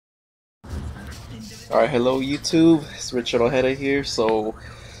Alright, hello YouTube, it's Richard Ojeda here. So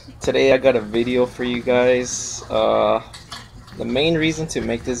today I got a video for you guys. The main reason to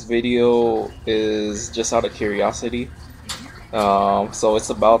make this video is just out of curiosity. So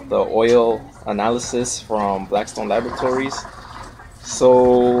it's about the oil analysis from Blackstone Laboratories.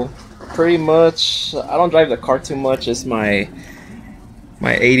 So pretty much, I don't drive the car too much. It's my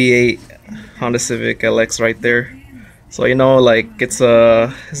 88 Honda Civic LX right there. So like it's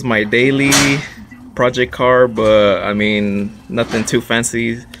my daily project car, but I mean nothing too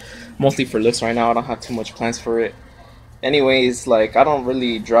fancy, mostly for looks right now. I don't have too much plans for it. Anyways, like I don't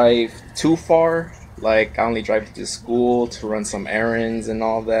really drive too far. Like I only drive to school, to run some errands and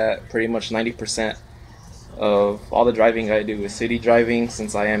all that. Pretty much 90% of all the driving I do is city driving,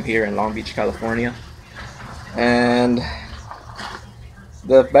 since I am here in Long Beach, California. And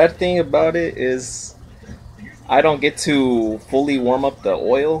the bad thing about it is I don't get to fully warm up the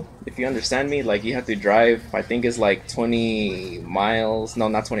oil, if you understand me. Like you have to drive, I think it's like 20 miles, no,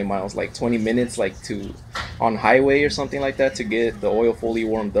 not 20 miles, like 20 minutes, like to on highway or something like that, to get the oil fully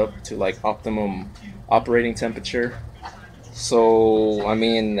warmed up to like optimum operating temperature. So I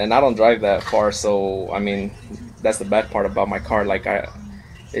mean, and I don't drive that far, so I mean that's the bad part about my car. Like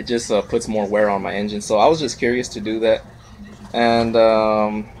it just puts more wear on my engine. So I was just curious to do that. And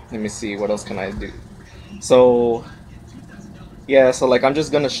let me see, what else can I do? So yeah, so like I'm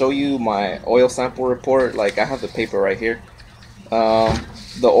just gonna show you my oil sample report. Like I have the paper right here.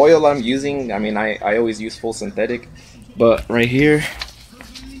 The oil I'm using, I mean I always use full synthetic, but right here,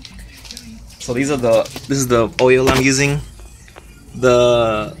 so this is the oil I'm using.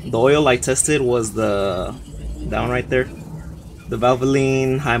 The oil I tested was the down right there, the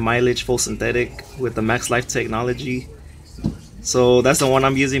Valvoline high mileage full synthetic with the max life technology. So that's the one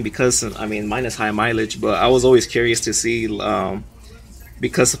I'm using because I mean mine is high mileage, but I was always curious to see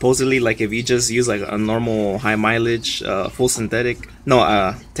because supposedly like if you just use like a normal high mileage full synthetic,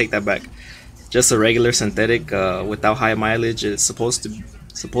 no, take that back, just a regular synthetic without high mileage, it's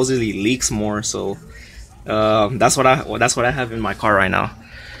supposedly leaks more. So that's what I have in my car right now.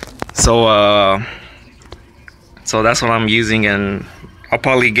 So so that's what I'm using, and I'll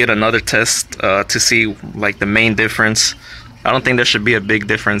probably get another test to see like the main difference. I don't think there should be a big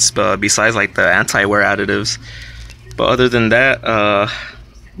difference besides like the anti-wear additives. But other than that,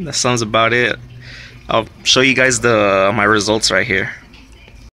 that sounds about it. I'll show you guys my results right here.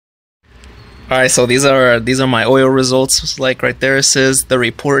 Alright, so these are my oil results. Like right there it says the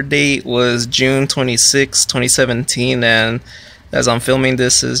report date was June 26, 2017, and as I'm filming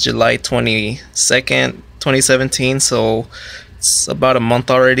this is July 22nd, 2017, so it's about a month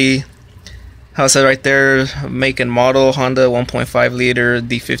already. How it said right there, make and model Honda 1.5 liter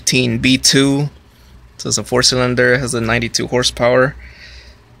D15B2. So it's a 4-cylinder, has a 92 horsepower.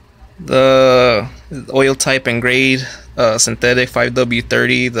 The oil type and grade, synthetic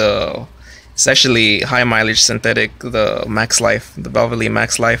 5W30. It's actually high mileage synthetic, the max life, the Valvoline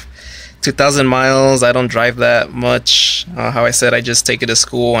max life. 2,000 miles. I don't drive that much. How I said, I just take it to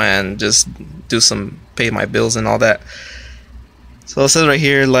school and just pay my bills and all that. So it says right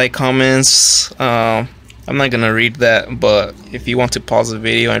here, like, comments. I'm not gonna read that, but if you want to pause the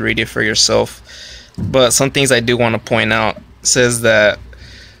video and read it for yourself. But some things I do want to point out. It says that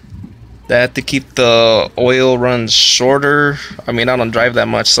to keep the oil runs shorter. I mean, I don't drive that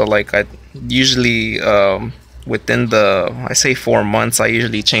much, so like I usually within I say 4 months I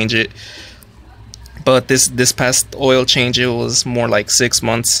usually change it. But this past oil change, it was more like 6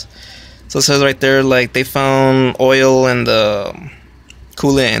 months. So it says right there, like, they found oil in the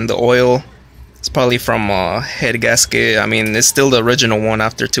coolant and the oil. It's probably from a head gasket. I mean, it's still the original one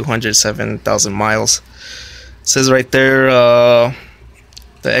after 207,000 miles. It says right there, the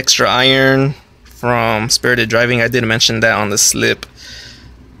extra iron from Spirited Driving. I did mention that on the slip.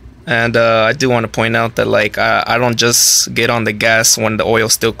 And I do want to point out that like I don't just get on the gas when the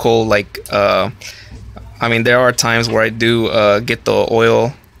oil's still cold. Like I mean, there are times where I do get the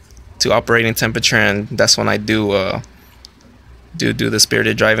oil to operating temperature, and that's when I do the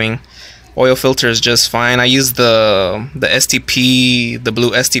Spirited Driving. Oil filter is just fine. I use the STP, the blue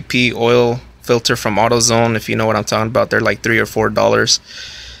STP oil filter from AutoZone, if you know what I'm talking about. They're like $3 or $4.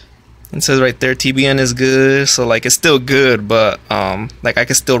 It says right there TBN is good, so like it's still good, but like I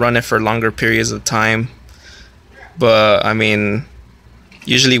can still run it for longer periods of time. But I mean,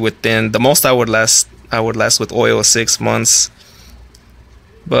 usually within the most I would last with oil is 6 months.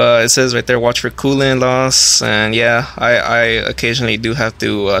 But it says right there, watch for coolant loss, and yeah, I occasionally do have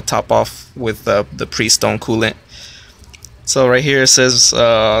to top off with the pre-stone coolant. So right here it says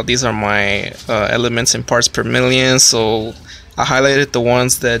these are my elements in parts per million. So I highlighted the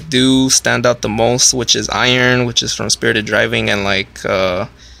ones that do stand out the most, which is iron, which is from Spirited Driving, and like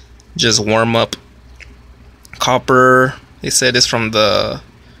just warm up. Copper, they said, is from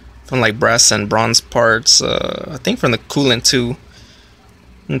like brass and bronze parts. I think from the coolant too.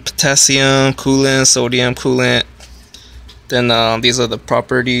 And potassium, coolant, sodium, coolant. Then these are the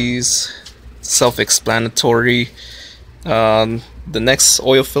properties, self-explanatory. The next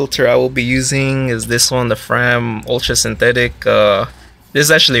oil filter I will be using is this one, the Fram Ultra Synthetic. This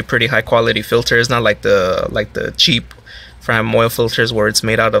is actually a pretty high quality filter. It's not like the cheap Fram oil filters where it's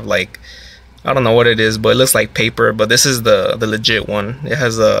made out of, like, I don't know what it is, but it looks like paper. But this is the legit one. It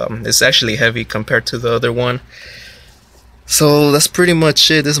has it's actually heavy compared to the other one. So that's pretty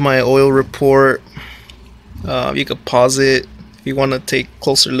much it. This is my oil report. You could pause it if you want to take a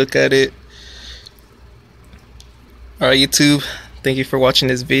closer look at it. Alright, YouTube, thank you for watching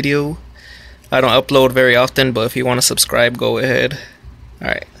this video. I don't upload very often, but if you want to subscribe, go ahead.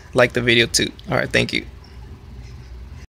 Alright, like the video too. Alright, thank you.